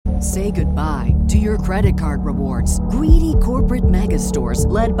Say goodbye to your credit card rewards. Greedy corporate mega stores,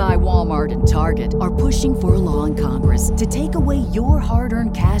 led by Walmart and Target, are pushing for a law in Congress to take away your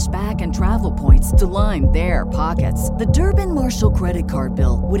hard-earned cash back and travel points to line their pockets. The Durbin-Marshall credit card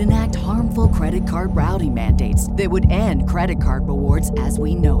bill would enact harmful credit card routing mandates that would end credit card rewards as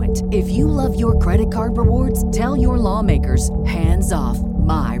we know it. If you love your credit card rewards, tell your lawmakers, hands off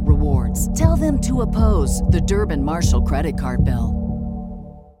my rewards. Tell them to oppose the Durbin-Marshall credit card bill.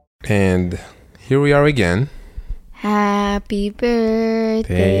 And here we are again. Happy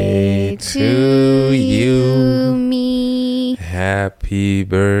birthday to you, me. Happy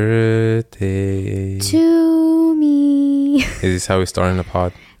birthday to me. Is this how we're starting the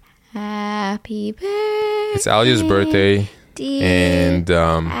pod? Happy birthday. It's Alia's birthday. And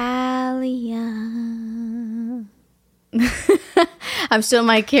Alia. I'm still in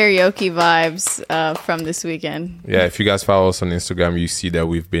my karaoke vibes from this weekend. Yeah, if you guys follow us on Instagram, you see that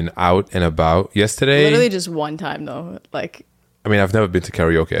we've been out and about. Yesterday, literally just one time though. Like, I mean, I've never been to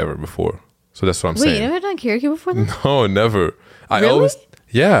karaoke ever before, so that's what I'm saying. Wait, you never done karaoke before? Then? No, never. I Really? always,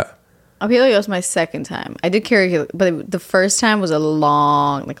 yeah. I feel like it was my second time. I did karaoke, but the first time was a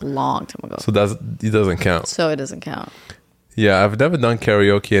long time ago. So it doesn't count. So it doesn't count. Yeah, I've never done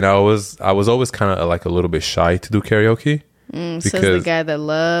karaoke, and I was always kind of like a little bit shy to do karaoke. Says the guy that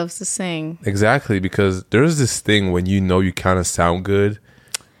loves to sing. Exactly, because there's this thing when you kind of sound good.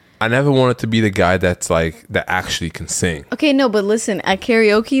 I never wanted to be the guy that actually can sing. Okay, no, but listen, at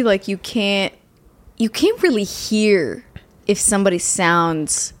karaoke, like you can't really hear if somebody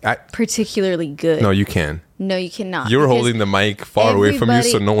sounds particularly good. No, you can. No, you cannot. You're holding the mic far away from you,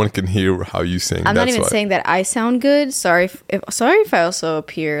 so no one can hear how you sing. I'm not even saying that I sound good. Sorry if I also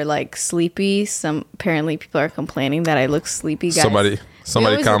appear like sleepy. Apparently people are complaining that I look sleepy. Guys,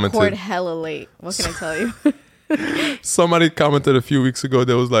 somebody commented. Record hella late. What can I tell you? Somebody commented a few weeks ago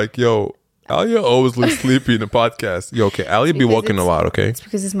that was like, "Yo, Alia always looks sleepy in the podcast." Yo, okay, Alia be walking a lot. Okay, it's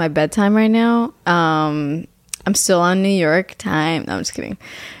because it's my bedtime right now. I'm still on New York time. No, I'm just kidding.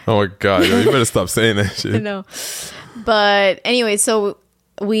 Oh my God. You better stop saying that shit. I know. But anyway, so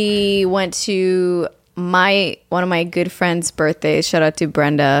we went to one of my good friend's birthdays. Shout out to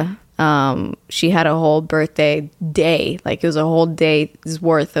Brenda. She had a whole birthday day. Like it was a whole day's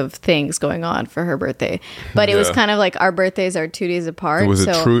worth of things going on for her birthday. But it was kind of like our birthdays are 2 days apart. It was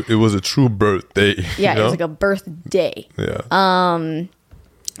a true birthday. Yeah, it was like a birthday. Yeah.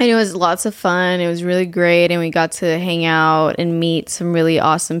 And it was lots of fun. It was really great. And we got to hang out and meet some really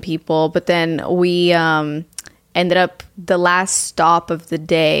awesome people. But then we ended up, the last stop of the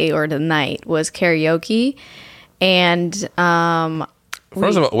day or the night was karaoke. And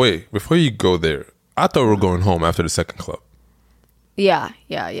first of all, wait, before you go there, I thought we were going home after the second club. Yeah.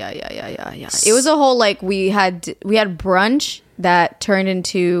 It was a whole, like, we had brunch that turned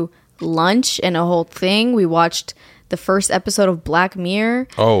into lunch and a whole thing. We watched the first episode of Black Mirror.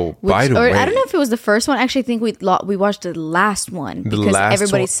 Oh, by the way, I don't know if it was the first one. Actually, I think we watched the last one because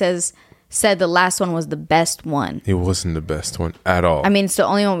everybody said the last one was the best one. It wasn't the best one at all. I mean, it's the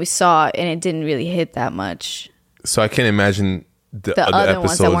only one we saw, and it didn't really hit that much. So I can't imagine the other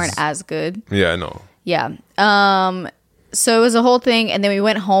ones that weren't as good. Yeah, I know. Yeah. So it was a whole thing, and then we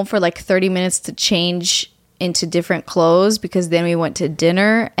went home for like 30 minutes to change into different clothes because then we went to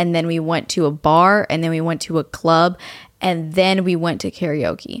dinner and then we went to a bar and then we went to a club and then we went to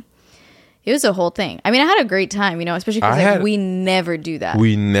karaoke. It was a whole thing. I mean, I had a great time, especially because we never do that.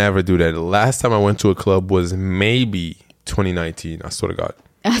 We never do that. The last time I went to a club was maybe 2019. I swear to God.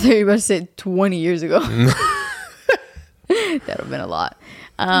 I thought you were about to say 20 years ago. That would have been a lot.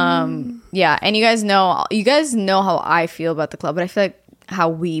 Yeah, and you guys know how I feel about the club, but I feel like how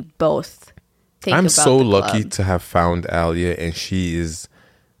we both I'm so lucky to have found Alia, and she is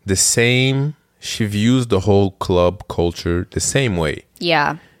the same. She views the whole club culture the same way.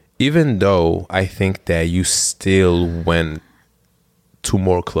 Yeah. Even though I think that you still went to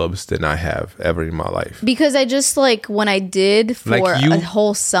more clubs than I have ever in my life. Because I just when I did for a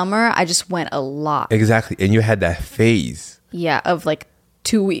whole summer, I just went a lot. Exactly. And you had that phase. Yeah, of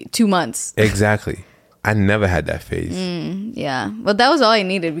 2 months. Exactly. I never had that phase. Yeah. Well, that was all I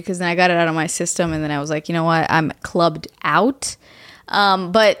needed because then I got it out of my system and then I was like, you know what? I'm clubbed out.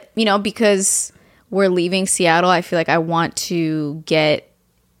 But, because we're leaving Seattle, I feel like I want to get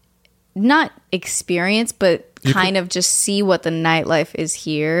not experience, but kind of just see what the nightlife is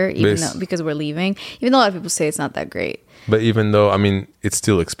here, because we're leaving. Even though a lot of people say it's not that great. But even though, I mean, it's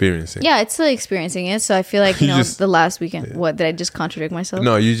still experiencing. Yeah, it's still experiencing it. So I feel like, the last weekend, what, did I just contradict myself?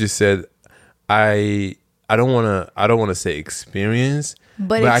 No, you just said... I don't want to say experience,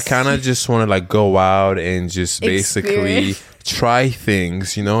 but I kind of just want to go out and just basically try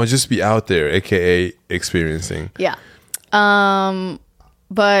things, you know, just be out there, aka experiencing. Yeah.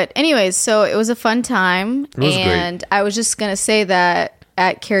 But anyways, so it was a fun time. It was and great. I was just going to say that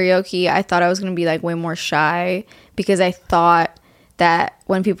at karaoke, I thought I was going to be like way more shy because I thought that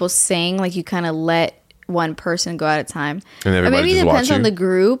when people sing, like you kind of let one person go at a time. And or everybody maybe it just depends watch on you. the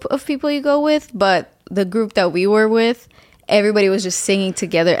group of people you go with, but the group that we were with, everybody was just singing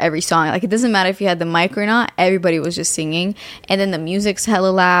together every song. Like it doesn't matter if you had the mic or not, everybody was just singing. And then the music's hella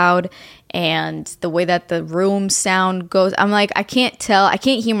loud and the way that the room sound goes, I'm like, I can't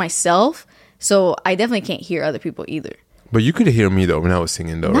hear myself, so I definitely can't hear other people either. But you could hear me though when I was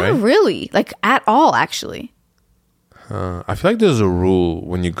singing though, right? Not really, like at all actually. I feel like there's a rule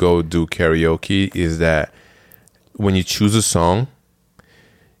when you go do karaoke is that when you choose a song,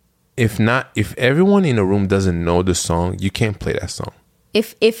 if everyone in the room doesn't know the song, you can't play that song.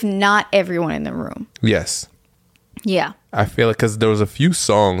 If not everyone in the room. Yes. Yeah. I feel like because there was a few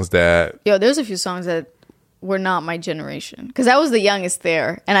songs that... There's a few songs that were not my generation. Because I was the youngest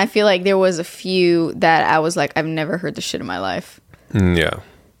there. And I feel like there was a few that I was like, I've never heard this shit in my life. Yeah.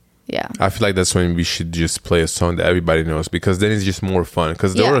 Yeah. I feel like that's when we should just play a song that everybody knows because then it's just more fun.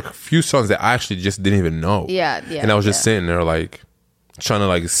 Because there were a few songs that I actually just didn't even know. Yeah. And I was just sitting there like trying to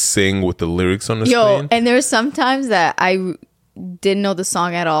like sing with the lyrics on the screen. And there were some times that I didn't know the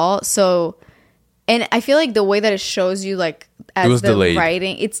song at all. So, and I feel like the way that it shows you like as it was the delayed.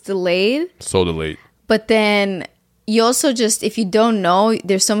 writing, it's delayed. So delayed. But then you also just, if you don't know,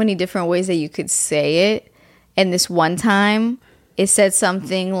 there's so many different ways that you could say it. And this one time, it said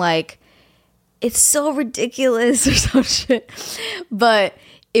something like, it's so ridiculous or some shit. But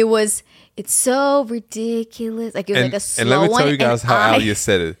it's so ridiculous. Like it was like a slow one. And let me tell you guys how I Alia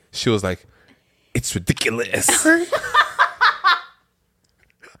said it. She was like, it's ridiculous.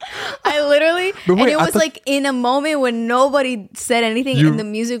 literally, But wait, and it I was thought- like in a moment when nobody said anything and the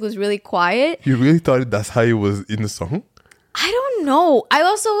music was really quiet. You really thought that's how it was in the song? I don't know. I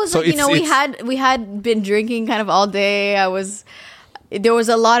also was So like, we had been drinking kind of all day. There was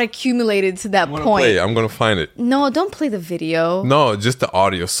a lot accumulated to that point. I'm gonna find it. No, don't play the video. No, just the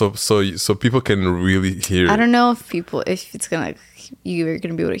audio, so people can really hear it. I don't know if you're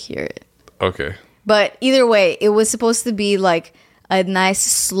gonna be able to hear it. Okay. But either way, it was supposed to be like a nice,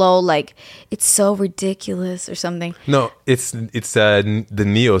 slow, like, it's so ridiculous or something. No, it's the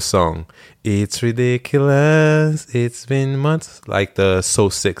Neo song. It's ridiculous. It's been months. Like the So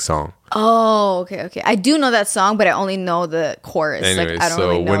Sick song. Oh, okay. I do know that song, but I only know the chorus. Anyway, like, I don't so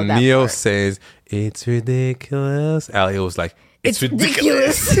really know when that Neo part. says, it's ridiculous, Alia was like, it's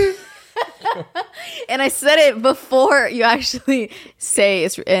ridiculous. And I said it before you actually say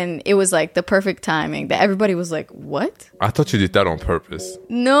it's, and it was like the perfect timing that everybody was like, what? I thought you did that on purpose.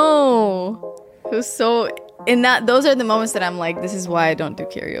 No. It was so, and those are the moments that I'm like, this is why I don't do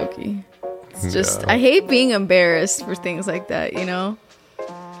karaoke. It's just, I hate being embarrassed for things like that, you know?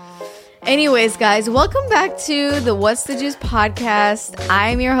 Anyways, guys, welcome back to the What's the Juice podcast.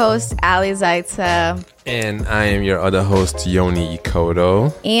 I'm your host, Ali Zaitsev. And I am your other host, Yoni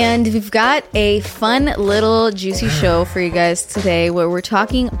Ikoto. And we've got a fun little juicy show for you guys today where we're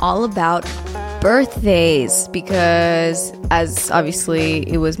talking all about birthdays because as obviously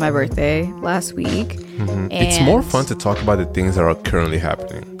it was my birthday last week. Mm-hmm. It's more fun to talk about the things that are currently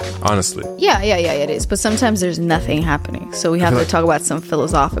happening, honestly. Yeah, it is. But sometimes there's nothing happening. So we have to talk about some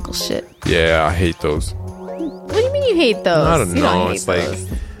philosophical shit. Yeah, I hate those. What do you mean you hate those? I don't You know. hate It's those.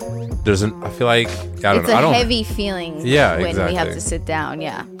 like I feel like I don't It's know. a heavy feeling when we exactly. have to sit down,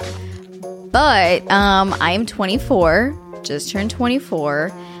 yeah. But I am 24, just turned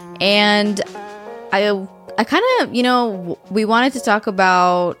 24, and I kind of, we wanted to talk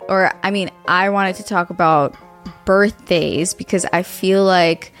about, I wanted to talk about birthdays because I feel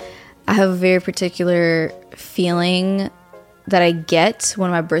like I have a very particular feeling that I get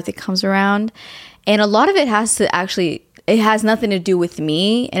when my birthday comes around. And a lot of it it has nothing to do with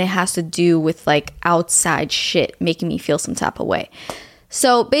me, and it has to do with like outside shit making me feel some type of way.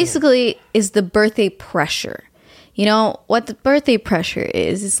 So basically is the birthday pressure. You know, what the birthday pressure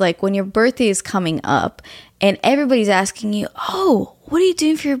is like when your birthday is coming up and everybody's asking you, oh, what are you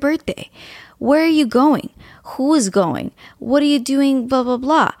doing for your birthday? Where are you going? Who is going? What are you doing? Blah, blah,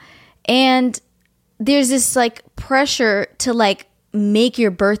 blah. And there's this like pressure to like make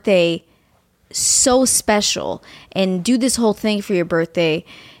your birthday so special and do this whole thing for your birthday.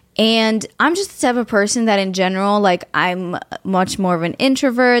 And I'm just the type of person that in general, like I'm much more of an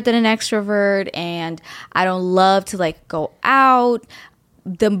introvert than an extrovert, and I don't love to like go out.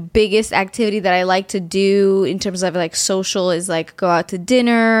 The biggest activity that I like to do in terms of like social is like go out to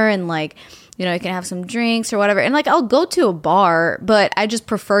dinner and like you know, you can have some drinks or whatever. And like, I'll go to a bar, but I just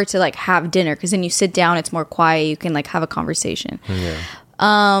prefer to like have dinner because then you sit down, it's more quiet, you can like have a conversation.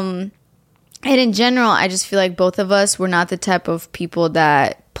 And in general, I just feel like both of us, we're not the type of people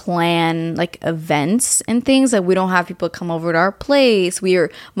that plan like events and things. Like we don't have people come over to our place. We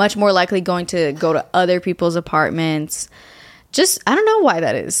are much more likely going to go to other people's apartments. Just, I don't know why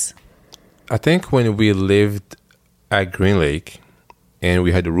that is. I think when we lived at Green Lake and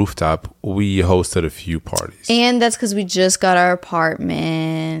we had the rooftop, we hosted a few parties. And that's because we just got our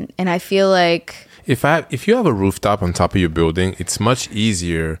apartment. And I feel like if you have a rooftop on top of your building, it's much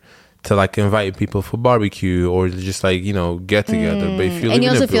easier to like invite people for barbecue or just like, you know, get together. But if you live and you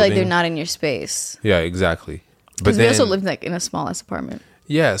in also a feel like building, they're not in your space. Yeah, exactly. Because we also live like in a small ass apartment.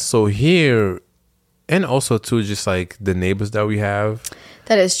 Yeah, so here, and also too, just like the neighbors that we have.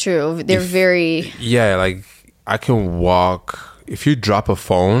 That is true. They're very. Yeah, like I can walk. If you drop a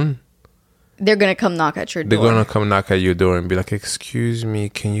phone, they're gonna come knock at your door. They're gonna come knock at your door and be like, "Excuse me,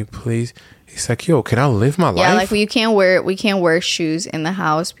 can you please?" He's like, "Yo, can I live my life?" Yeah, like we can't wear shoes in the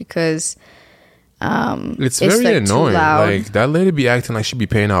house because it's very like annoying. Like that lady be acting like she be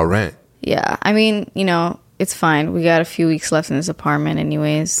paying our rent. Yeah, I mean, you know, it's fine. We got a few weeks left in this apartment,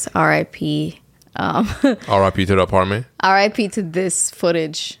 anyways. R.I.P. R.I.P. to the apartment. R.I.P. to this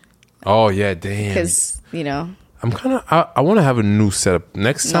footage. Oh yeah, damn. Because you know, I want to have a new setup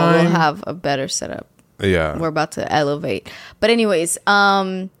next time. We'll have a better setup. Yeah, we're about to elevate. But anyways,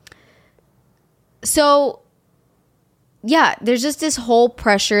 so yeah, there's just this whole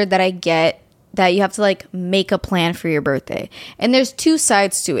pressure that I get that you have to like make a plan for your birthday. And there's two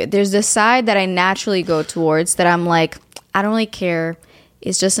sides to it. There's the side that I naturally go towards that I'm like, I don't really care.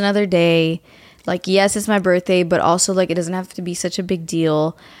 It's just another day. Like, yes, it's my birthday, but also like it doesn't have to be such a big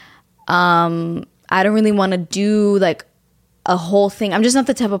deal. I don't really want to do like a whole thing. I'm just not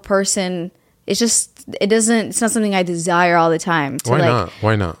the type of person. It's not something I desire all the time. Why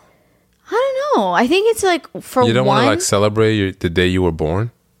not? I don't know. I think it's like for you don't want to like celebrate the day you were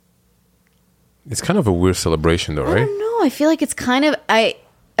born. It's kind of a weird celebration, though, right? I don't know. I feel like it's kind of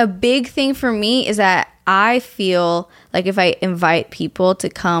a big thing for me is that I feel like if I invite people to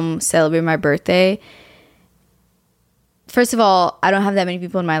come celebrate my birthday, first of all, I don't have that many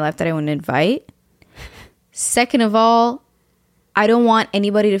people in my life that I wouldn't invite. Second of all, I don't want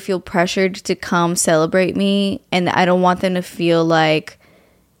anybody to feel pressured to come celebrate me, and I don't want them to feel like.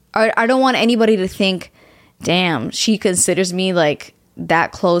 I don't want anybody to think, damn, she considers me like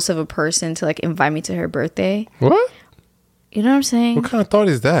that close of a person to like invite me to her birthday. What? You know what I'm saying? What kind of thought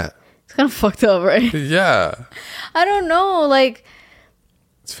is that? It's kind of fucked up, right? Yeah. I don't know. Like,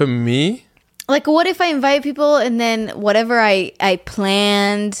 it's for me. Like, what if I invite people and then whatever I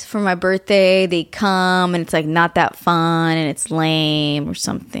planned for my birthday, they come and it's like not that fun and it's lame or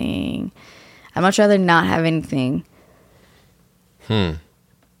something. I'd much rather not have anything.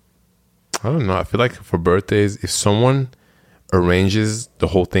 I don't know. I feel like for birthdays, if someone arranges the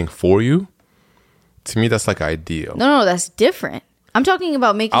whole thing for you, to me, that's like ideal. No, that's different. I'm talking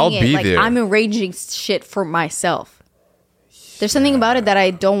about making it like there. I'm arranging shit for myself. There's something about it that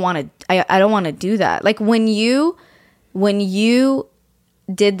I don't want to. I don't want to do that. Like when you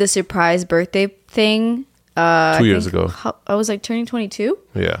did the surprise birthday thing 2 years ago, I was like turning 22.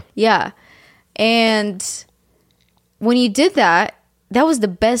 Yeah. And when you did that, that was the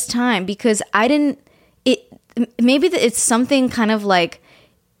best time because I didn't. Maybe it's something kind of like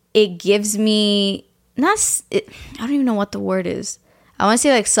it gives me I don't even know what the word is. I want to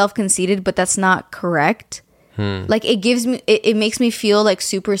say like self-conceited, but that's not correct. Like it gives me, it makes me feel like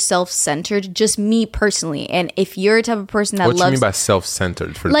super self-centered, just me personally. And if you're a type of person that what loves, you mean by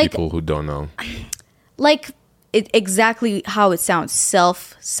self-centered for like, people who don't know? Like exactly how it sounds,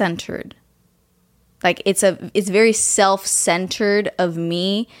 self-centered. Like it's very self-centered of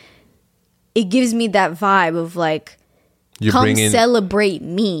me. It gives me that vibe of like, come celebrate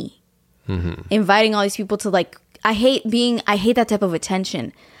me. Mm-hmm. Inviting all these people to like, I hate that type of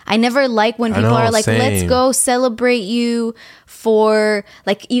attention. I never like when people are like, let's go celebrate you for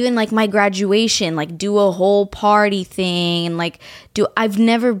like, even like my graduation, like do a whole party thing. And like, I've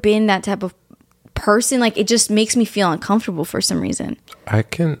never been that type of person. Like it just makes me feel uncomfortable for some reason. I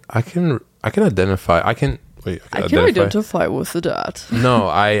can identify. I can identify with that. No,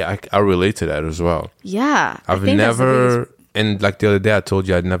 I relate to that as well. Yeah. I've never, and like the other day I told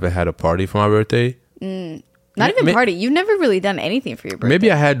you I'd never had a party for my birthday. Not even party. You've never really done anything for your birthday.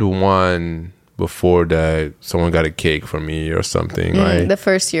 Maybe I had one before that. Someone got a cake for me or something, right? The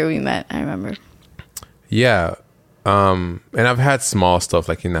first year we met, I remember. Yeah. And I've had small stuff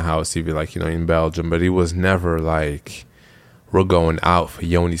like in the house, even like, in Belgium, but it was never like we're going out for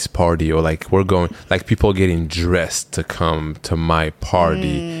Yoni's party, or like we're going, like people getting dressed to come to my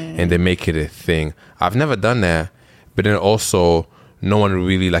party and they make it a thing. I've never done that, but then also no one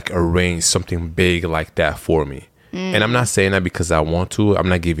really like arranged something big like that for me. And I'm not saying that because I want to. I'm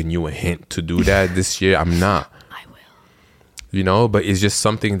not giving you a hint to do that this year. I'm not. I will. You know, but it's just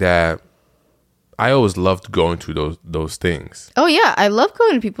something that I always loved going to those things. Oh yeah, I love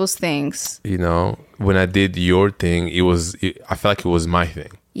going to people's things. You know, when I did your thing, I felt like it was my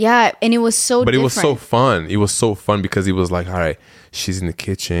thing. Yeah, and it was so But different. it was so fun. It was so fun because it was like, all right, she's in the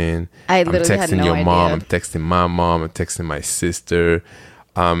kitchen. I literally had texting no your mom. idea. I'm texting my mom. I'm texting my sister.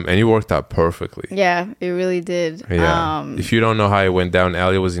 And it worked out perfectly. Yeah, it really did. Yeah. If you don't know how it went down,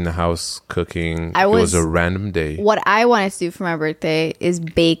 Ellie was in the house cooking. It was a random day. What I wanted to do for my birthday is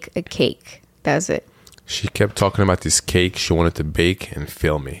bake a cake. That's it. She kept talking about this cake she wanted to bake and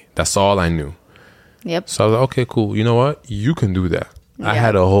film me. That's all I knew. Yep. So I was like, okay, cool. You know what? You can do that. I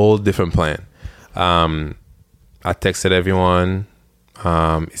had a whole different plan. I texted everyone.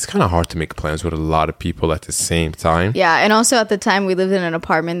 It's kind of hard to make plans with a lot of people at the same time. Yeah, and also at the time we lived in an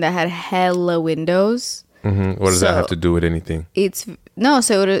apartment that had hella windows. What does that have to do with anything?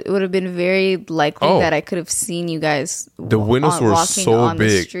 So it would have been very likely that I could have seen you guys. The windows were so on big.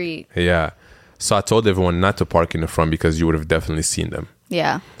 the street. Yeah. So I told everyone not to park in the front because you would have definitely seen them.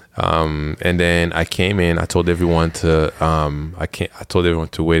 Yeah. And then I came in. I told everyone to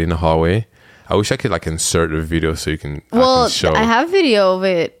wait in the hallway. I wish I could like insert a video so you can. Well, I can show. I have video of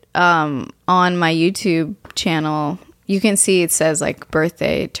it on my YouTube channel. You can see it says like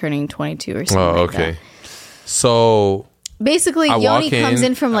birthday turning 22 or something. Oh, like okay. that. So basically, I Yoni walk comes in-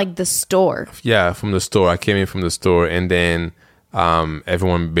 in from like the store. yeah, from the store. I came in from the store, and then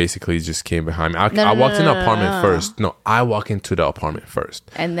everyone basically just came behind me. I walked in the apartment first. No, I walked into the apartment first.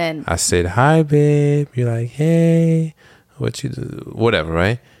 And then I said, "Hi, babe." You're like, "Hey, what you do?" Whatever,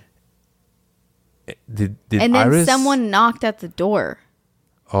 right? Did and then Iris? someone knocked at the door.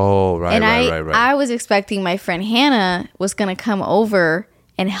 Oh, right, And right. I was expecting my friend Hannah was going to come over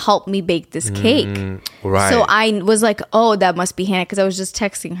and help me bake this cake. Right. So I was like, oh, that must be Hannah because I was just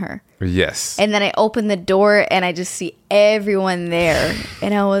texting her. Yes. And then I opened the door and I just see everyone there.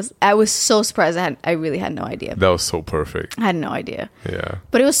 And I was so surprised. I really had no idea. That was so perfect. I had no idea. Yeah.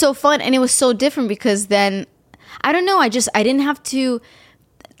 But it was so fun and it was so different because then, I don't know, I didn't have to...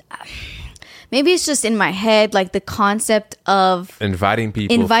 Maybe it's just in my head, like the concept of Inviting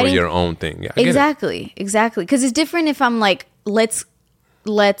people for your own thing. Yeah, I get it. Exactly. Because it's different if I'm like, let's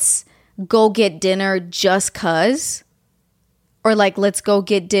go get dinner just cause, or like let's go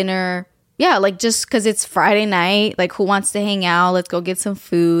get dinner, like just because it's Friday night. Like who wants to hang out? Let's go get some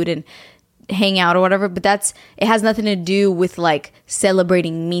food and hang out or whatever. But it has nothing to do with like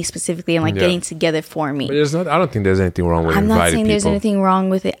celebrating me specifically and like getting together for me. But I don't think there's anything wrong with I'm inviting people. not saying there's anything wrong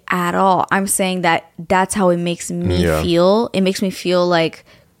with it at all. I'm saying that's how it makes me feel. It makes me feel like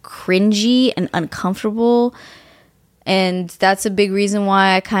cringy and uncomfortable. And that's a big reason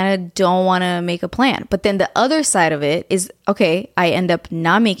why I kind of don't want to make a plan. But then the other side of it is, okay, I end up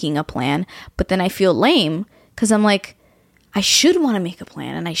not making a plan, but then I feel lame because I'm like, I should want to make a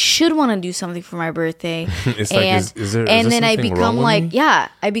plan and I should want to do something for my birthday. It's and, like, is there then I something become wrong like, with me?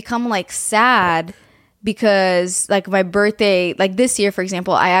 I become like sad because like my birthday, like this year, for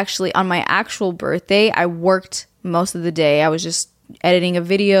example, on my actual birthday, I worked most of the day. I was just editing a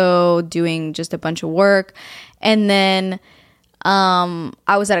video, doing just a bunch of work. And then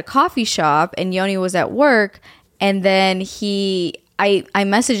I was at a coffee shop and Yoni was at work. And then I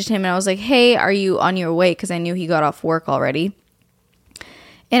messaged him and I was like, hey, are you on your way? Because I knew he got off work already.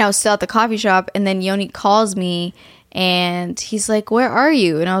 And I was still at the coffee shop. And then Yoni calls me and he's like, where are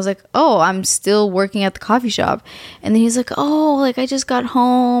you? And I was like, oh, I'm still working at the coffee shop. And then he's like, oh, like I just got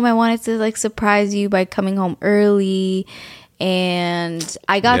home. I wanted to like surprise you by coming home early. And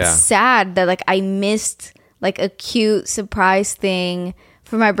I got sad that like I missed like a cute surprise thing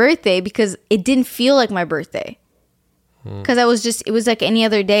for my birthday because it didn't feel like my birthday. Because it was like any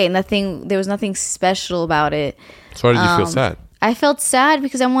other day. There was nothing special about it. So why did you feel sad? I felt sad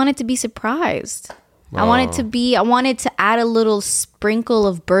because I wanted to be surprised. I wanted to add a little sprinkle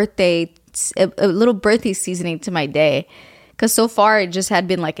of a little birthday seasoning to my day. Because so far it just had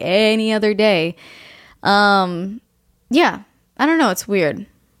been like any other day. Yeah, I don't know. It's weird.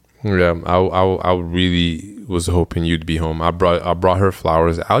 Yeah, I really was hoping you'd be home. I brought her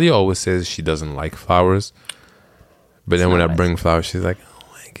flowers. Ali always says she doesn't like flowers. But then when I bring flowers, she's like, oh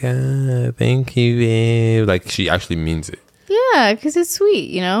my God, thank you, babe. Like, she actually means it. Yeah, because it's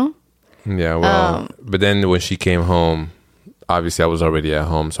sweet, you know? Yeah, well, but then when she came home, obviously I was already at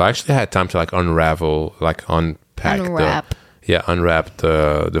home. So I actually had time to, like, unravel, like, unpack Unwrap. unwrap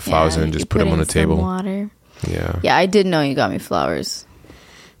the flowers and just put them on the table. Water. Yeah. Yeah, I did know you got me flowers.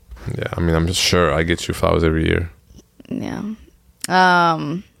 Yeah, I mean, I'm just sure I get you flowers every year. Yeah.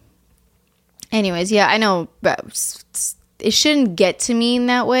 Anyways, yeah, I know, but it shouldn't get to me in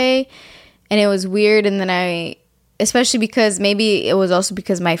that way. And it was weird. And then especially because maybe it was also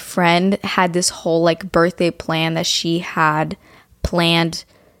because my friend had this whole like birthday plan that she had planned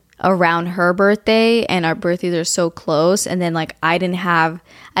around her birthday, and our birthdays are so close. And then like I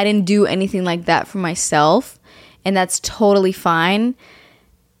didn't do anything like that for myself, and that's totally fine.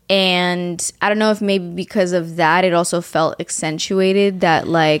 And I don't know if maybe because of that, it also felt accentuated that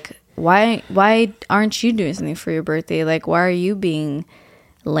like, why aren't you doing something for your birthday? Like, why are you being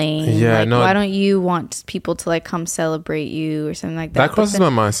lame? Yeah, like, no, why don't you want people to like come celebrate you or something like that? That crosses my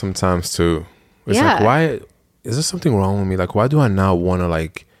mind sometimes too. It's yeah. like, why is there something wrong with me? Like, why do I not want to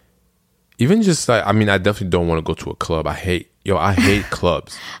like, even just like, I mean, I definitely don't want to go to a club. I hate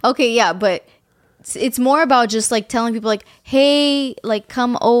clubs. Okay, yeah, but it's more about just like telling people like, hey, like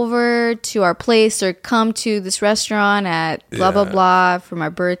come over to our place or come to this restaurant at blah blah blah for my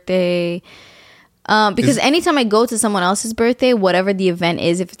birthday. Because anytime I go to someone else's birthday, whatever the event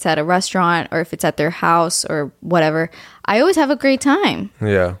is, if it's at a restaurant or if it's at their house or whatever, I always have a great time.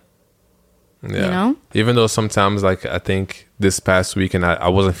 Yeah. You know? Even though sometimes, like, I think this past weekend, I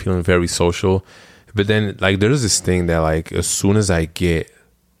wasn't feeling very social. But then, like, there's this thing that, like, as soon as I get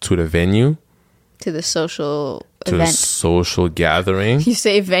to the venue, to the social to event. the social gathering. You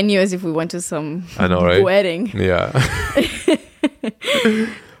say venue as if we went to some I know, right? wedding. Yeah.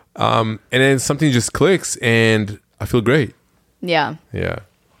 And then something just clicks and I feel great. Yeah. Yeah.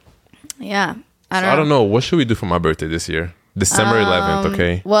 Yeah. I don't know. What should we do for my birthday this year? December 11th,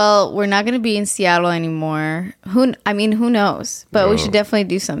 okay? Well, we're not going to be in Seattle anymore. Who knows? But we should definitely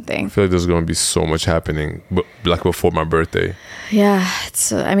do something. I feel like there's going to be so much happening like before my birthday. Yeah.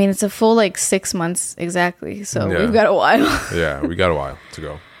 It's a full like 6 months exactly. So we've got a while. Yeah, we got a while to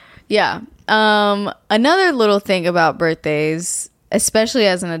go. Yeah. Another little thing about birthdays, especially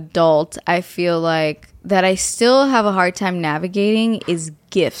as an adult, I feel like that I still have a hard time navigating is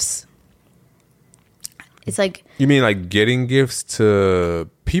gifts. It's like... You mean like getting gifts to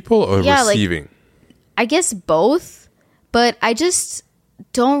people or receiving? Like, I guess both, but I just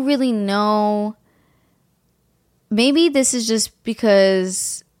don't really know. Maybe this is just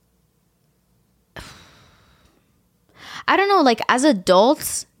because... I don't know, like as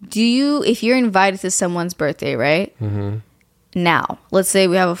adults, if you're invited to someone's birthday, right? Mm-hmm. Now, let's say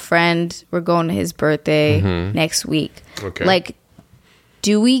we have a friend, we're going to his birthday next week. Okay. Like,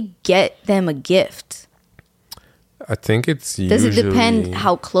 do we get them a gift? I think it's Does it depend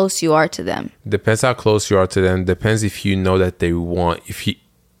how close you are to them? Depends how close you are to them. Depends if you know that they want... It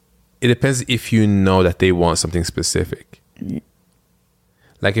depends if you know that they want something specific.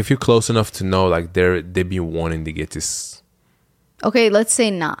 Like if you're close enough to know, like they be wanting to get this. Okay, let's say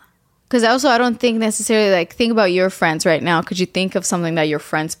not. Because I don't think necessarily, like, think about your friends right now. Could you think of something that your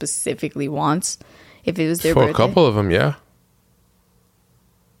friend specifically wants if it was their birthday? For a couple of them, yeah.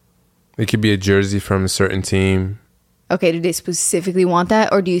 It could be a jersey from a certain team. Okay, do they specifically want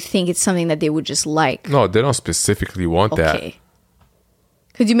that? Or do you think it's something that they would just like? No, they don't specifically want that. Okay.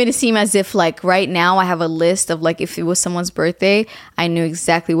 Because you made it seem as if, like, right now I have a list of, like, if it was someone's birthday, I knew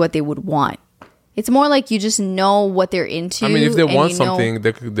exactly what they would want. It's more like you just know what they're into. I mean, if they want something,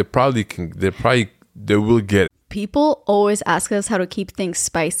 they will get it. People always ask us how to keep things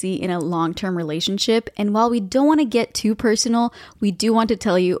spicy in a long-term relationship, and while we don't want to get too personal, we do want to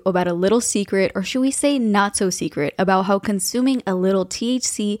tell you about a little secret, or should we say not so secret, about how consuming a little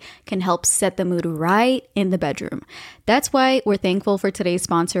THC can help set the mood right in the bedroom. That's why we're thankful for today's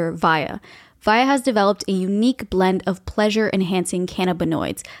sponsor, Via. Via has developed a unique blend of pleasure-enhancing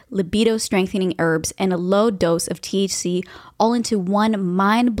cannabinoids, libido-strengthening herbs, and a low dose of THC all into one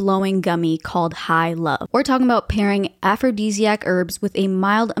mind-blowing gummy called High Love. We're talking about pairing aphrodisiac herbs with a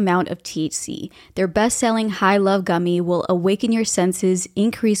mild amount of THC. Their best-selling High Love gummy will awaken your senses,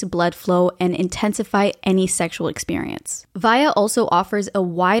 increase blood flow, and intensify any sexual experience. Via also offers a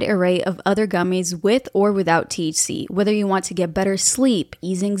wide array of other gummies with or without THC. Whether you want to get better sleep,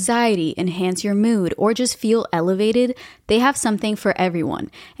 ease anxiety, enhance your mood, or just feel elevated, they have something for everyone.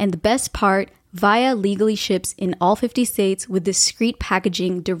 And the best part, Via legally ships in all 50 states with discreet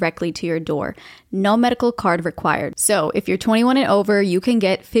packaging directly to your door. No medical card required. So if you're 21 and over, you can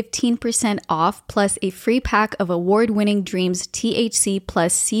get 15% off plus a free pack of award-winning Dreams THC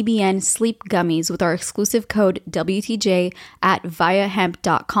plus CBN sleep gummies with our exclusive code WTJ at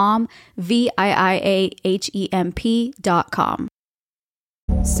viahemp.com, VIIAHEMP.com.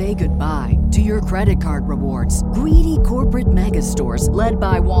 Say goodbye to your credit card rewards. Greedy corporate mega stores, led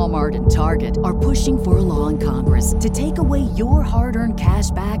by Walmart and Target, are pushing for a law in Congress to take away your hard-earned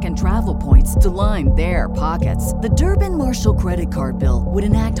cash back and travel points to line their pockets. The Durbin-Marshall credit card bill would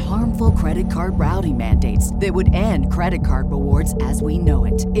enact harmful credit card routing mandates that would end credit card rewards as we know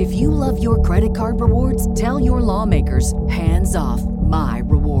it. If you love your credit card rewards, tell your lawmakers, hands off my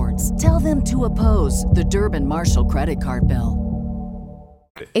rewards. Tell them to oppose the Durbin-Marshall credit card bill.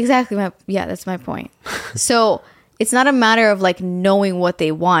 Exactly. That's my point. So it's not a matter of like knowing what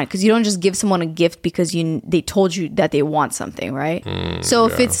they want, because you don't just give someone a gift because they told you that they want something, right? So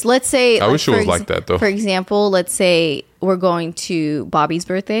if it's, let's say, I wish it was like that though. For example, let's say we're going to Bobby's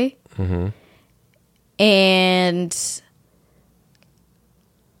birthday, and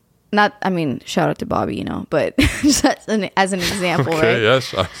shout out to Bobby, but just as an example, Okay, right? yes,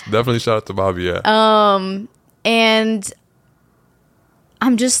 definitely shout out to Bobby. Yeah. And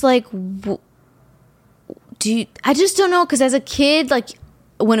I'm just like, I just don't know, because as a kid, like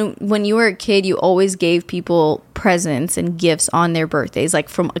when you were a kid, you always gave people presents and gifts on their birthdays, like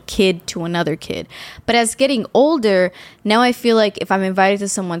from a kid to another kid. But as getting older, now I feel like if I'm invited to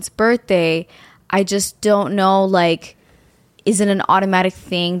someone's birthday, I just don't know, like, is it an automatic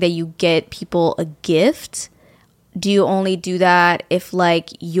thing that you get people a gift? Do you only do that if like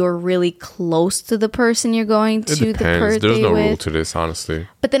you're really close to the person you're going to the birthday There's no with? rule to this, honestly.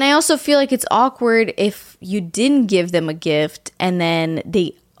 But then I also feel like it's awkward if you didn't give them a gift and then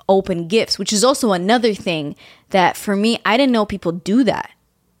they open gifts, which is also another thing that for me, I didn't know people do that.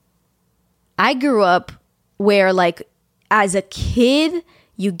 I grew up where like as a kid,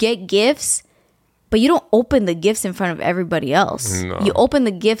 you get gifts, but you don't open the gifts in front of everybody else. No. You open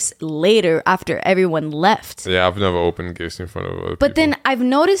the gifts later after everyone left. Yeah, I've never opened gifts in front of other people. But then I've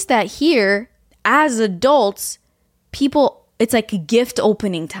noticed that here, as adults, people, it's like a gift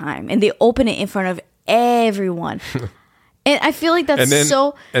opening time, and they open it in front of everyone. And I feel like that's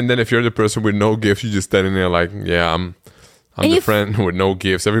so... And then if you're the person with no gifts, you just standing there like, yeah, I'm the friend with no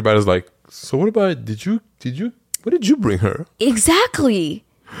gifts. Everybody's like, so what about, what did you bring her? Exactly.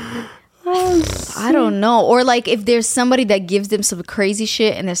 I don't know. Or like if there's somebody that gives them some crazy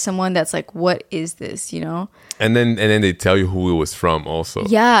shit and there's someone that's like, what is this, And then they tell you who it was from also.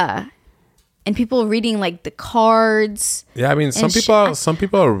 Yeah. And people reading like the cards. Yeah, I mean some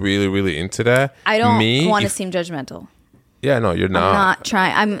people are really, really into that. I don't want to seem judgmental. Yeah, no, you're not. I'm not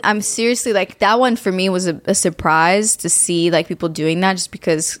trying. I'm seriously like, that one for me was a surprise to see like people doing that, just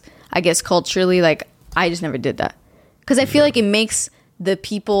because I guess culturally, like I just never did that. Because I feel like it makes the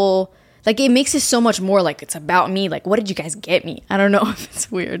people... Like, it makes it so much more like it's about me. Like, what did you guys get me? I don't know if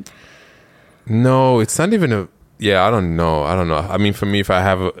it's weird. No, it's not even a... Yeah, I don't know. I mean, for me, if I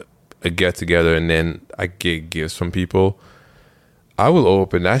have a get-together and then I get gifts from people, I will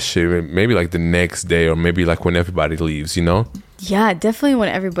open that shit maybe like the next day or maybe like when everybody leaves, Yeah, definitely when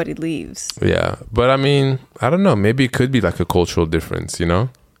everybody leaves. Yeah. But, I mean, I don't know. Maybe it could be like a cultural difference,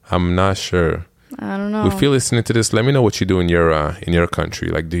 I'm not sure. I don't know. If you're listening to this, let me know what you do in your country.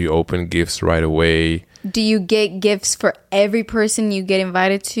 Like, do you open gifts right away? Do you get gifts for every person you get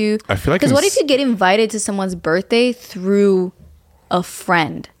invited to? I feel like... Because what if you get invited to someone's birthday through a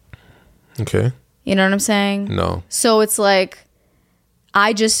friend? Okay. You know what I'm saying? No. So it's like,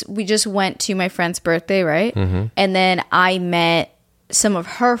 we just went to my friend's birthday, right? Mm-hmm. And then I met some of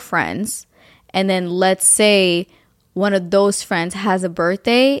her friends. And then let's say... one of those friends has a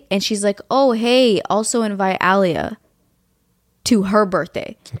birthday and she's like, oh, hey, also invite Alia to her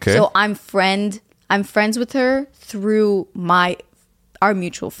birthday. Okay. So I'm friends with her through our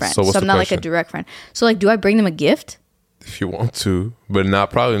mutual friend. So I'm not like a direct friend. So like, do I bring them a gift? If you want to, but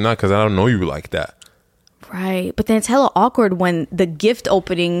probably not, because I don't know you like that. Right. But then it's hella awkward when the gift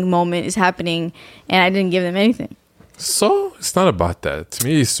opening moment is happening and I didn't give them anything. So it's not about that. To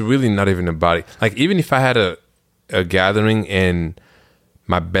me, it's really not even about it. Like, even if I had a gathering and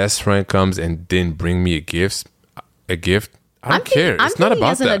my best friend comes and didn't bring me a gift, I don't care. It's not about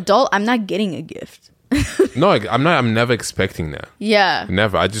that. As an adult, I'm not getting a gift. No, I'm never expecting that. Yeah.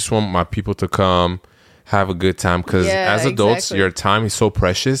 Never. I just want my people to come, have a good time, because as adults, your time is so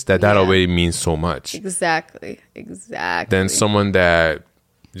precious that already means so much. Exactly. Then someone that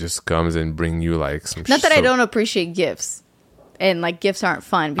just comes and bring you like some Not that I don't appreciate gifts. And like gifts aren't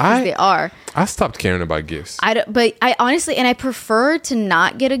fun, because they are. I stopped caring about gifts. But I honestly, and I prefer to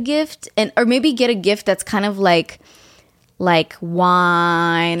not get a gift, or maybe get a gift that's kind of like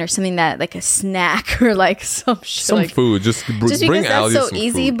wine or something, that like a snack or like some shit, some food. Just bring that's so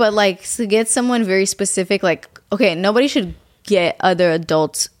easy. Food. But like to get someone very specific, like, okay, nobody should get other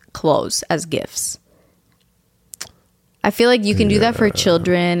adults clothes as gifts. I feel like you can do that for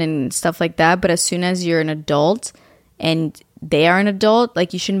children and stuff like that, but as soon as you're an adult and they are an adult,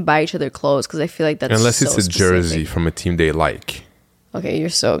 like you shouldn't buy each other clothes because I feel like that's unless so it's a specific. jersey from a team they like. Okay, you're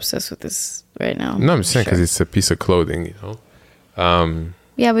so obsessed with this right now. No, I'm saying because it's a piece of clothing, you know.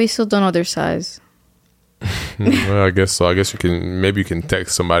 Yeah, but you still don't know their size. Well, I guess so. I guess you can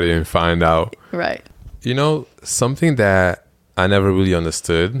text somebody and find out. Right. You know, something that I never really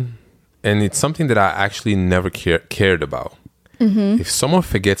understood, and it's something that I actually never cared about. If someone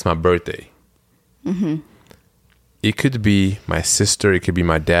forgets my birthday, it could be my sister, it could be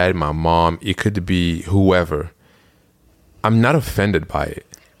my dad, my mom, it could be whoever. I'm not offended by it.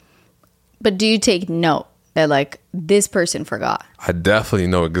 But do you take note that like this person forgot? I definitely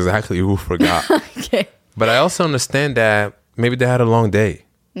know exactly who forgot. Okay. But I also understand that maybe they had a long day.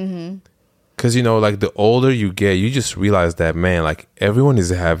 Because, you know, like the older you get, you just realize that, man, like everyone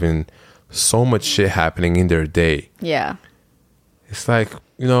is having so much shit happening in their day. Yeah. It's like,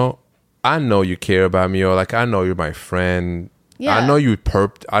 you know, I know you care about me, or like I know you're my friend. Yeah. I know you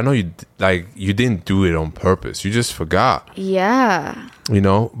you didn't do it on purpose. You just forgot. Yeah. You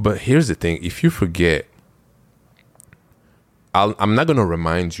know, but here's the thing: if you forget, I'm not gonna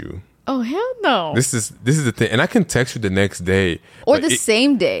remind you. Oh hell no. This is the thing, and I can text you the next day Or the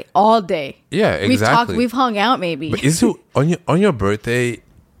same day, all day. Yeah, exactly. We've hung out maybe. But is it on your birthday?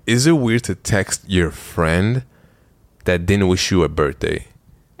 Is it weird to text your friend that didn't wish you a birthday?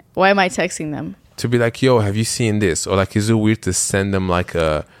 Why am I texting them? To be like, yo, have you seen this? Or like, is it weird to send them like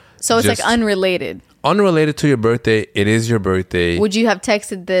a... So it's like unrelated. Unrelated to your birthday. It is your birthday. Would you have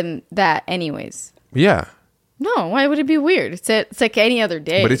texted them that anyways? Yeah. No, why would it be weird? It's like any other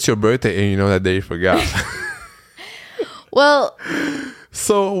day. But it's your birthday and you know that day you forgot. Well...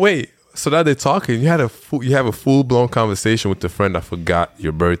 So wait. So now they're talking. You have a full-blown conversation with the friend that forgot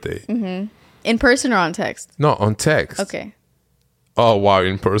your birthday. In person or on text? No, on text. Okay. Oh, wow.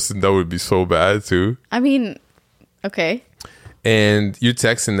 In person, that would be so bad too. I mean, okay. And you're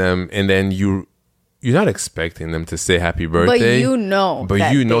texting them, and then you're not expecting them to say happy birthday. But you know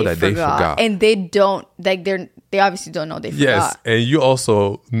that they forgot. And they don't, like, they obviously don't know they forgot. Yes, and you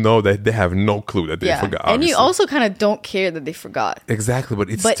also know that they have no clue that they forgot. And you obviously. also kind of don't care that they forgot. Exactly, but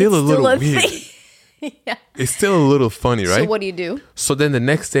it's still a little weird. Yeah. It's still a little funny, right? So what do you do? So then the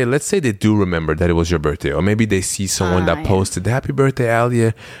next day, let's say they do remember that it was your birthday, or maybe they see someone that posted "Happy birthday,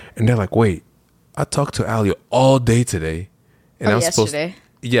 Alia," and they're like, "Wait, I talked to Alia all day today, and Or yesterday.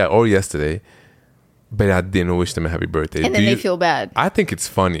 or yesterday, but I didn't wish them a happy birthday." And then they feel bad. I think it's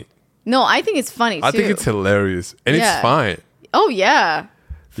funny. No, I think it's funny too. I think it's hilarious, and it's fine. Oh yeah.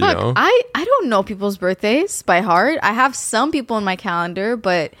 You Fuck, know? I don't know people's birthdays by heart. I have some people in my calendar,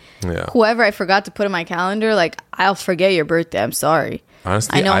 but whoever I forgot to put in my calendar, like, I'll forget your birthday. I'm sorry.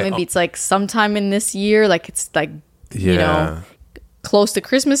 Honestly, I know maybe it's like sometime in this year, like it's like, you know, close to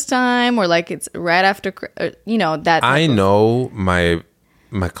Christmas time, or like it's right after, you know, that. I know my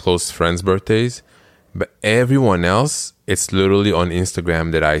close friends' birthdays, but everyone else, it's literally on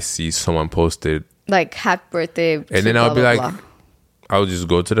Instagram that I see someone posted like happy birthday, and then I'll be like, I'll just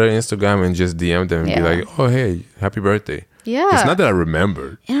go to their Instagram and just DM them and be like, oh, hey, happy birthday. Yeah. It's not that I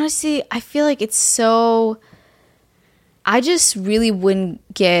remembered. And honestly, I feel like it's so... I just really wouldn't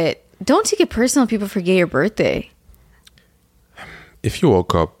don't take it personal if people forget your birthday. If you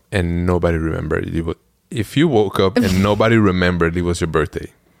woke up and nobody remembered it, if you woke up and nobody remembered it was your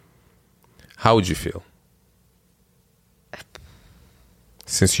birthday, how would you feel?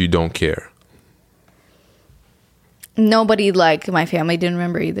 Since you don't care. Nobody, like my family, didn't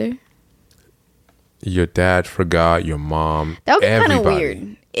remember either. Your dad forgot, your mom, that would be kind of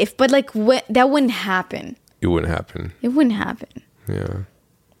everybody. weird. But like, that wouldn't happen. It wouldn't happen. It wouldn't happen. Yeah.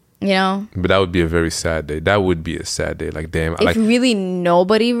 You know? But that would be a very sad day. That would be a sad day. Like, damn. If really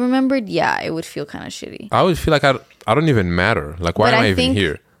nobody remembered, yeah, it would feel kind of shitty. I would feel like I don't even matter. Like, why am I even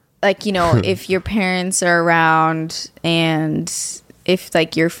here? Like, you know, if your parents are around and if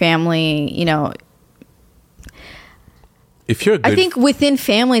like your family, you know... If you're I think within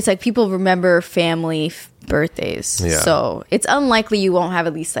families, like people remember family birthdays. Yeah. So it's unlikely you won't have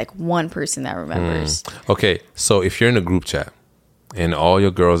at least like one person that remembers. Okay, so if you're in a group chat and all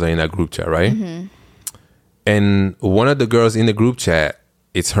your girls are in that group chat, right? Mm-hmm. And one of the girls in the group chat,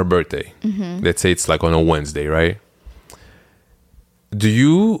 it's her birthday. Mm-hmm. Let's say it's like on a Wednesday, right? Do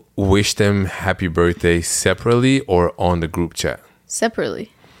you wish them happy birthday separately or on the group chat?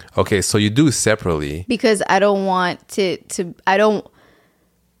 Separately. Okay, so you do it separately. Because I don't want I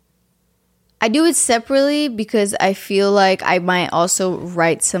do it separately because I feel like I might also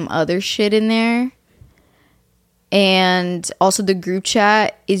write some other shit in there. And also the group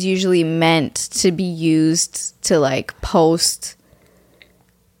chat is usually meant to be used to like post,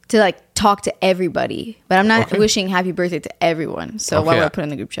 to like talk to everybody. But I'm not wishing happy birthday to everyone. So why would I put it in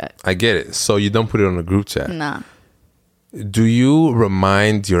the group chat? I get it. So you don't put it on the group chat? Nah. Do you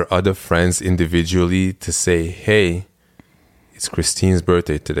remind your other friends individually to say, hey, it's Christine's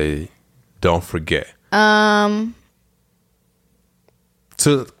birthday today. Don't forget. So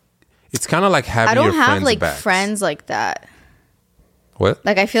it's kind of like having your friends back. I don't have like friends like that. What?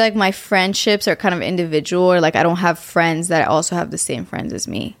 Like I feel like my friendships are kind of individual, or like I don't have friends that also have the same friends as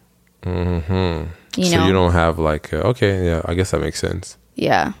me. Mm-hmm. You so know? you don't have like, okay, yeah, I guess that makes sense.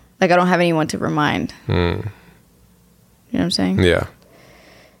 Yeah. Like I don't have anyone to remind. You know what I'm saying? Yeah.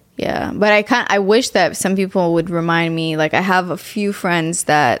 Yeah. But I wish that some people would remind me. Like I have a few friends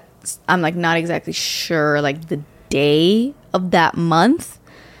that I'm like not exactly sure like the day of that month.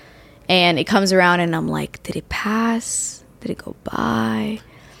 And it comes around and I'm like, did it pass? Did it go by?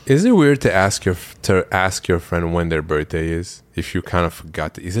 Is it weird to ask your friend when their birthday is? If you kind of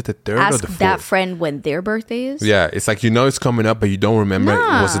forgot, is it the 3rd or the 4th? Ask that friend when their birthday is? Yeah, it's like it's coming up, but you don't remember.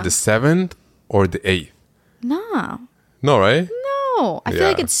 Nah. Was it the 7th or the 8th? Nah. No, right? No. I feel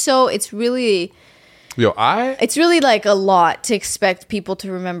like it's really like a lot to expect people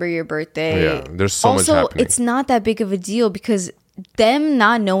to remember your birthday. Yeah, there's so much happening. Also, it's not that big of a deal because them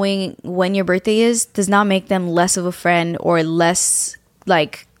not knowing when your birthday is does not make them less of a friend or less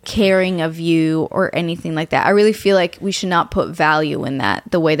like caring of you or anything like that. I really feel like we should not put value in that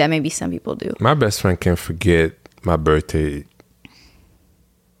the way that maybe some people do. My best friend can forget my birthday.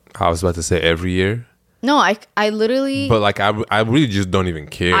 I was about to say every year. No, I literally... But like, I really just don't even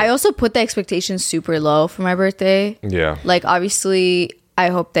care. I also put the expectations super low for my birthday. Yeah. Like, obviously, I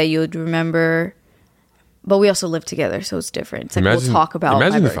hope that you would remember. But we also live together, so it's different. It's like we'll talk about my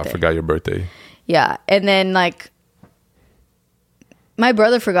birthday. Imagine if I forgot your birthday. Yeah. And then, like, my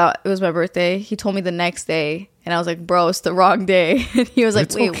brother forgot it was my birthday. He told me the next day. And I was like, bro, it's the wrong day. And he was like,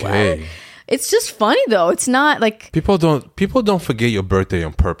 it's wait, okay. what? It's just funny though. It's not like people don't forget your birthday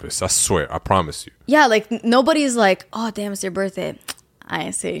on purpose. I swear, I promise you. Yeah, like nobody's like, oh damn, it's their birthday. I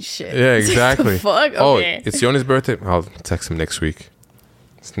ain't saying shit. Yeah, exactly. Fuck? Okay. Oh, it's Yoni's birthday. I'll text him next week.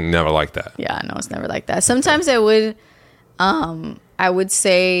 It's never like that. Yeah, no, it's never like that. Sometimes I would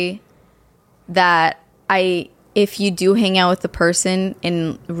say that if you do hang out with the person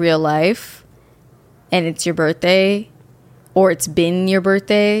in real life and it's your birthday or it's been your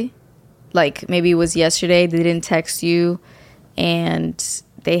birthday, like maybe it was yesterday, they didn't text you and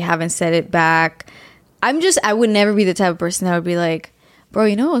they haven't said it back. I would never be the type of person that would be like, bro,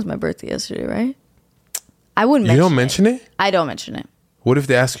 you know it was my birthday yesterday, right? I wouldn't mention it. You don't mention it? I don't mention it. What if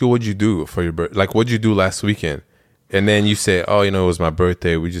they ask you what'd you do for your birthday? Like, what'd you do last weekend? And then you say, oh, it was my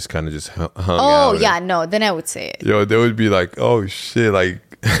birthday. We just kind of just hung out. Oh, yeah, no. Then I would say it. Yo, they would be like, oh, shit. Like,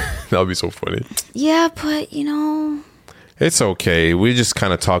 that would be so funny. Yeah, but, It's okay. We're just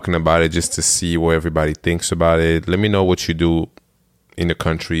kind of talking about it just to see what everybody thinks about it. Let me know what you do in the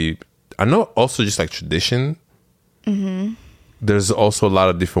country. I know also just like tradition. Mm-hmm. There's also a lot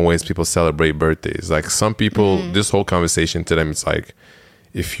of different ways people celebrate birthdays. Like some people, this whole conversation to them, it's like,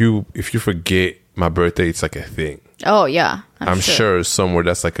 if you forget my birthday, it's like a thing. Oh, yeah. I'm sure somewhere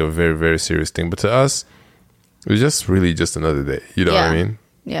that's like a very, very serious thing. But to us, it's just really just another day. You know what I mean?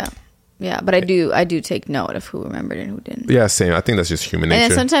 Yeah. Yeah, but I do take note of who remembered and who didn't. Yeah, same. I think that's just human nature.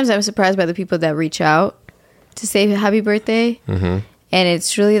 And then sometimes I'm surprised by the people that reach out to say happy birthday. Mm-hmm. And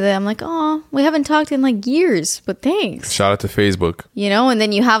it's really that I'm like, oh, we haven't talked in like years, but thanks. Shout out to Facebook. And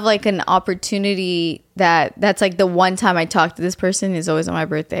then you have like an opportunity that's like the one time I talk to this person is always on my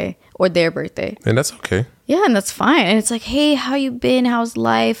birthday or their birthday. And that's okay. Yeah, and that's fine. And it's like, hey, how you been? How's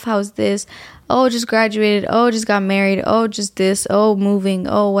life? How's this? Oh, just graduated. Oh, just got married. Oh, just this. Oh, moving.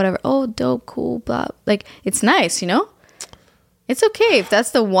 Oh, whatever. Oh, dope, cool, blah. Like, it's nice, It's okay. If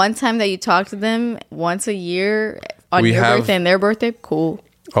that's the one time that you talk to them once a year on your birthday and their birthday, cool.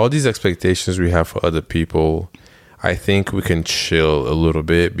 All these expectations we have for other people, I think we can chill a little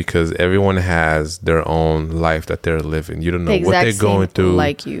bit because everyone has their own life that they're living. You don't know what they're going through.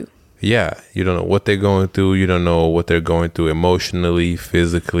 Like you. Yeah, you don't know what they're going through. You don't know what they're going through emotionally,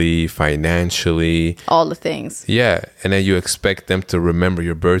 physically, financially. All the things. Yeah, and then you expect them to remember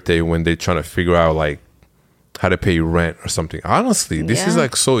your birthday when they're trying to figure out like how to pay rent or something. Honestly, this is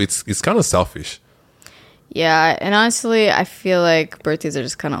like it's kind of selfish. Yeah, and honestly, I feel like birthdays are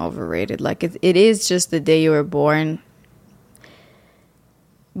just kind of overrated. Like it is just the day you were born,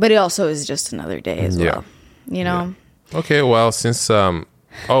 but it also is just another day as well. Yeah. Okay, well, since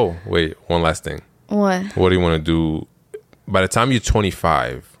oh, wait, one last thing. What? What do you want to do? By the time you're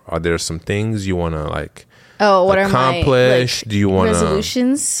 25, are there some things you want to like Oh, what accomplish? are my Do you want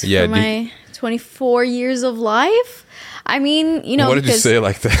resolutions Yeah, for my 24 years of life? I mean, you know, What did you say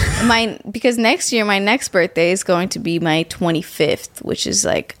like that? Because next year my next birthday is going to be my 25th, which is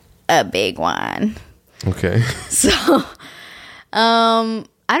like a big one. Okay. So, I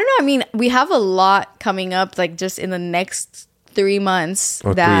don't know. I mean, we have a lot coming up, like just in the next 3 months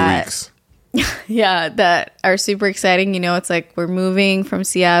Or 3 weeks. yeah, that are super exciting. You know, it's like we're moving from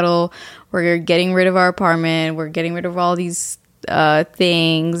Seattle. We're getting rid of our apartment. We're getting rid of all these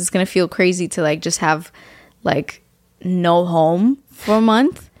things. It's gonna feel crazy to like just have like no home for a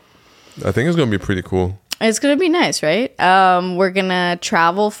month. I think it's gonna be pretty cool. It's gonna be nice, right? We're gonna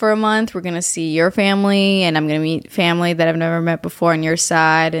travel for a month. We're gonna see your family, and I'm gonna meet family that I've never met before on your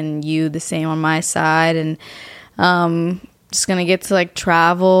side, and you the same on my side, and just gonna get to like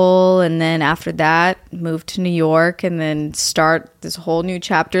travel, and then after that move to New York, and then start this whole new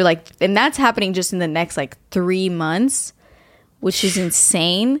chapter. Like, and that's happening just in the next like 3 months, which is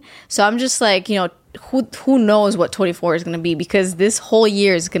insane. So I'm just like, you know, who knows what 24 is going to be, because this whole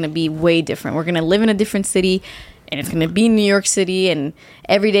year is going to be way different. We're going to live in a different city, and it's going to be New York City, and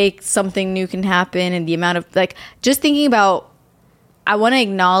every day something new can happen. And the amount of like, just thinking about, I want to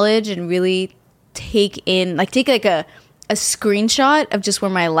acknowledge and really take like a screenshot of just where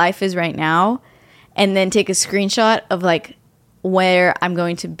my life is right now, and then take a screenshot of like where I'm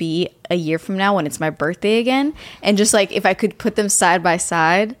going to be a year from now when it's my birthday again. And just like, if I could put them side by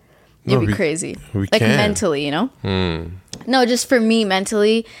side, it'd be crazy. Like can. Mentally, you know? No, just for me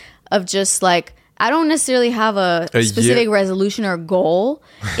mentally, of just like, I don't necessarily have a specific resolution or goal.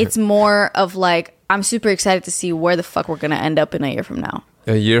 It's more of like, I'm super excited to see where the fuck we're going to end up in a year from now.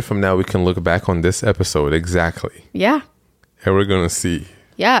 A year from now, we can look back on this episode. Exactly. Yeah. And we're going to see.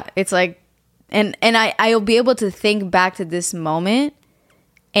 Yeah. It's like, and I'll be able to think back to this moment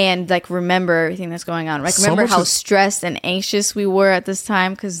and like remember everything that's going on. Like, remember how stressed and anxious we were at this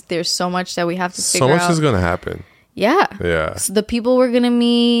time, because there's so much that we have to figure out. So much is going to happen. Yeah. Yeah. So the people we're going to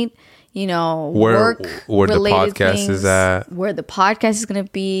meet, you know, where the podcast things, is at, where the podcast is going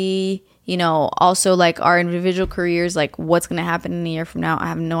to be, you know, also like our individual careers, like what's going to happen in a year from now. I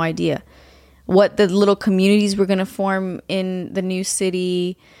have no idea. What the little communities we're going to form in the new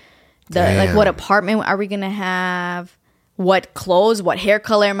city, like what apartment are we going to have? What clothes, what hair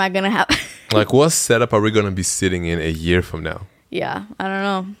color am I going to have? Like, what setup are we going to be sitting in a year from now? Yeah, I don't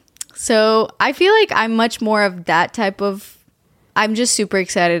know. So I feel like I'm much more of that type of, I'm just super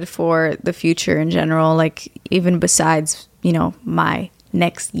excited for the future in general. Like, even besides, you know, my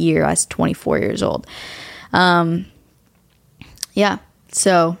next year as 24 years old. Yeah,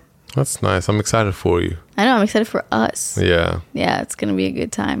 so. That's nice. I'm excited for you. I know. I'm excited for us. Yeah. Yeah, it's going to be a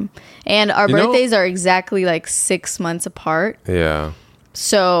good time. And our birthdays are exactly like 6 months apart. Yeah.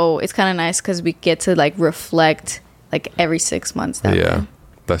 So it's kind of nice because we get to like reflect like every 6 months. That way.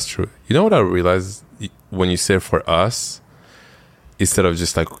 That's true. You know what I realized when you say for us, instead of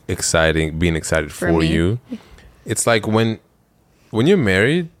just like being excited for you, it's like when you're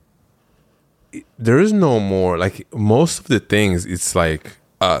married, there is no more, like most of the things, it's like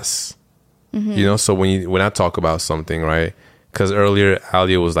us, you know. So when I talk about something, right, because earlier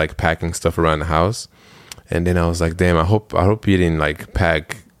Alia was like packing stuff around the house, and then I was like, damn, I hope you didn't like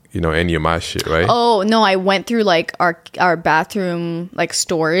pack, you know, any of my shit, right? Oh no, I went through like our bathroom like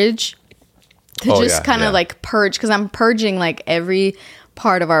storage to just kind of like purge, because I'm purging like every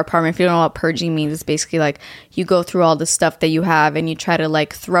part of our apartment. If you don't know what purging means, it's basically like you go through all the stuff that you have and you try to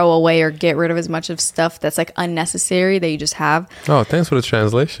like throw away or get rid of as much of stuff that's like unnecessary that you just have. Oh, thanks for the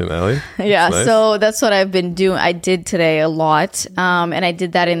translation, Ellie. Yeah, nice. So that's what I've been doing. I did today a lot, and I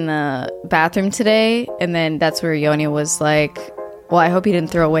did that in the bathroom today, and then that's where Yonia was like, well, I hope you didn't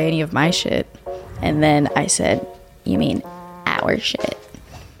throw away any of my shit. And then I said, you mean our shit?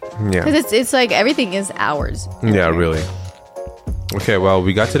 Yeah, because it's like everything is ours. Yeah, really. Okay, well,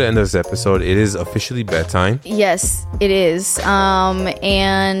 we got to the end of this episode. It is officially bedtime. Yes, it is.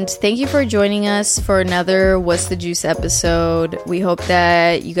 And thank you for joining us for another What's the Juice episode. We hope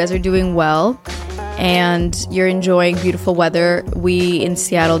that you guys are doing well and you're enjoying beautiful weather. We in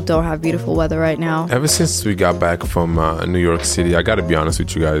Seattle don't have beautiful weather right now. Ever since we got back from New York City, I gotta be honest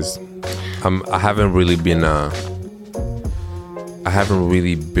with you guys, I haven't really been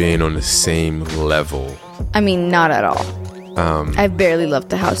on the same level. I mean, not at all. I've barely left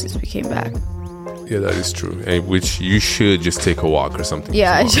the house since we came back. Yeah, that is true. Which you should just take a walk or something.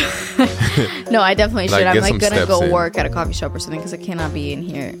 Yeah, no, I definitely should. I'm like gonna go work at a coffee shop or something because I cannot be in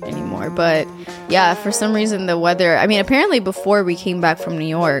here anymore. But yeah, for some reason the weather. I mean, apparently before we came back from New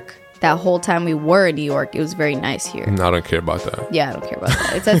York, that whole time we were in New York, it was very nice here. I don't care about that. Yeah, I don't care about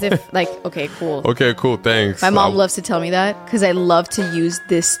that. It's as if like, okay, cool. Okay, cool. Thanks. My mom loves to tell me that because I love to use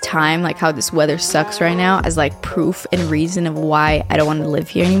this time, like how this weather sucks right now, as like proof and reason of why I don't want to live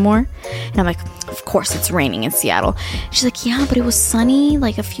here anymore. And I'm like, of course it's raining in Seattle. She's like, yeah, but it was sunny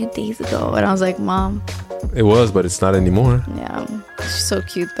like a few days ago. And I was like, Mom. It was, but it's not anymore. Yeah. She's so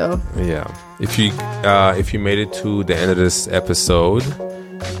cute though. Yeah. If you made it to the end of this episode,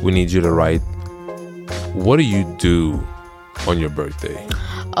 we need you to write, what do you do on your birthday?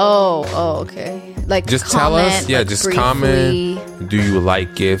 Oh, okay. Like, just comment, tell us. Yeah, like, just briefly. comment. Do you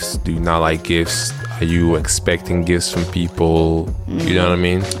like gifts? Do you not like gifts? Are you expecting gifts from people? You know what I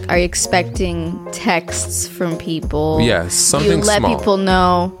mean? Are you expecting texts from people? Yeah, something small. Do you let people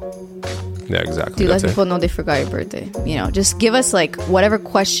know? Yeah, exactly. Do you let people know they forgot your birthday? You know, just give us like whatever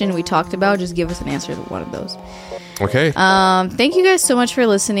question we talked about. Just give us an answer to one of those. Okay. Thank you guys so much for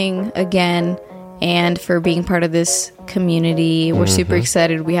listening again and for being part of this community. We're super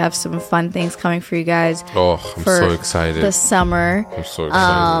excited. We have some fun things coming for you guys. Oh, I'm so excited. The summer. I'm so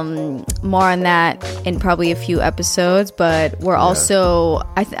excited. More on that in probably a few episodes, but we're also,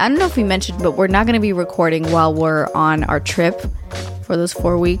 I don't know if we mentioned, but we're not going to be recording while we're on our trip for those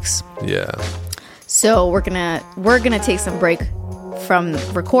 4 weeks. Yeah. So we're gonna take some break from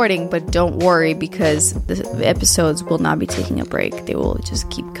recording, but don't worry because the episodes will not be taking a break. They will just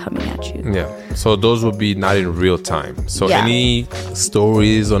keep coming at you. Yeah. So those will be not in real time. So any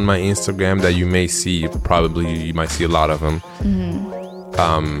stories on my Instagram that you may see, probably you might see a lot of them.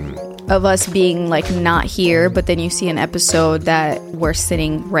 Of us being like not here, but then you see an episode that we're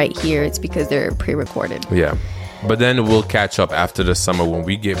sitting right here. It's because they're pre-recorded. Yeah. But then we'll catch up after the summer. When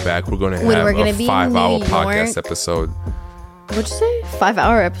we get back, we're going to have a 5-hour podcast episode. What'd you say?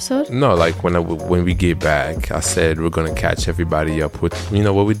 5-hour episode? No, like when we get back, I said we're going to catch everybody up with,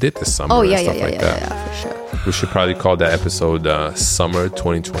 what we did this summer. Oh, and yeah, stuff yeah, for sure. We should probably call that episode Summer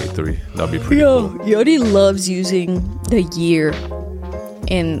 2023. That'll be pretty cool. Yodi loves using the year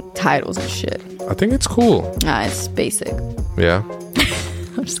in titles and shit. I think it's cool. Nah, it's basic. Yeah?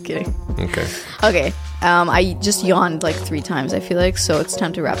 I'm just kidding. Okay. I just yawned like 3 times, I feel like, so it's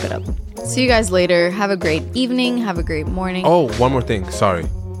time to wrap it up. See you guys later. Have a great evening. Have a great morning. Oh, one more thing. Sorry.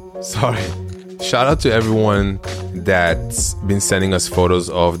 Shout out to everyone that's been sending us photos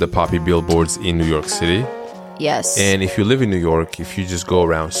of the poppy billboards in New York City. Yes. And if you live in New York, if you just go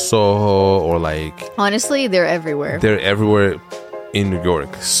around Soho or like... Honestly, they're everywhere. They're everywhere in New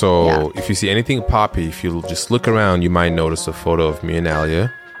York. So if you see anything poppy, if you just look around, you might notice a photo of me and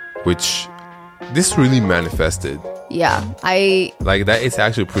Alia, which... This really manifested. Yeah, like that. It's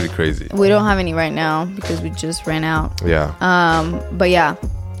actually pretty crazy. We don't have any right now because we just ran out. Yeah. But yeah,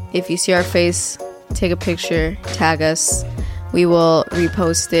 if you see our face, take a picture, tag us. We will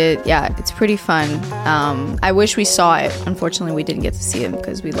repost it. Yeah, it's pretty fun. I wish we saw it. Unfortunately, we didn't get to see them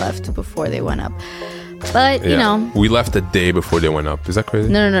because we left before they went up. But you know, we left the day before they went up. Is that crazy?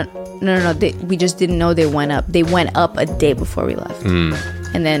 No. We just didn't know they went up. They went up a day before we left.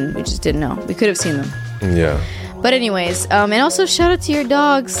 And then we just didn't know. We could have seen them. Yeah. But anyways, and also shout out to your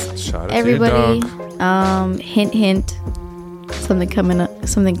dogs. Shout out everybody. To your dog. Hint. Something coming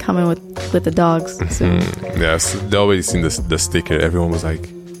with the dogs. Yes, they always seen the sticker. Everyone was like,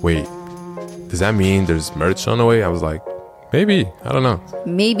 "Wait, does that mean there's merch on the way?" I was like, "Maybe. I don't know."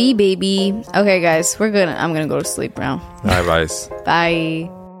 Maybe, baby. Okay, guys, I'm gonna go to sleep now. All right, guys. Bye.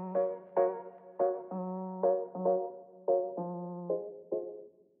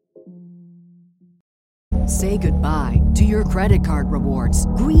 Say goodbye to your credit card rewards.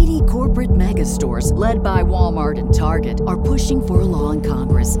 Greedy corporate mega stores, led by Walmart and Target, are pushing for a law in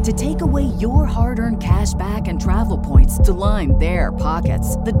Congress to take away your hard-earned cash back and travel points to line their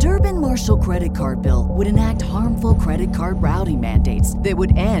pockets. The Durbin-Marshall credit card bill would enact harmful credit card routing mandates that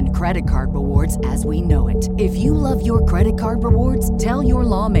would end credit card rewards as we know it. If you love your credit card rewards, tell your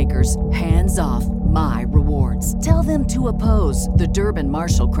lawmakers, hands off my rewards. Tell them to oppose the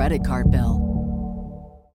Durbin-Marshall credit card bill.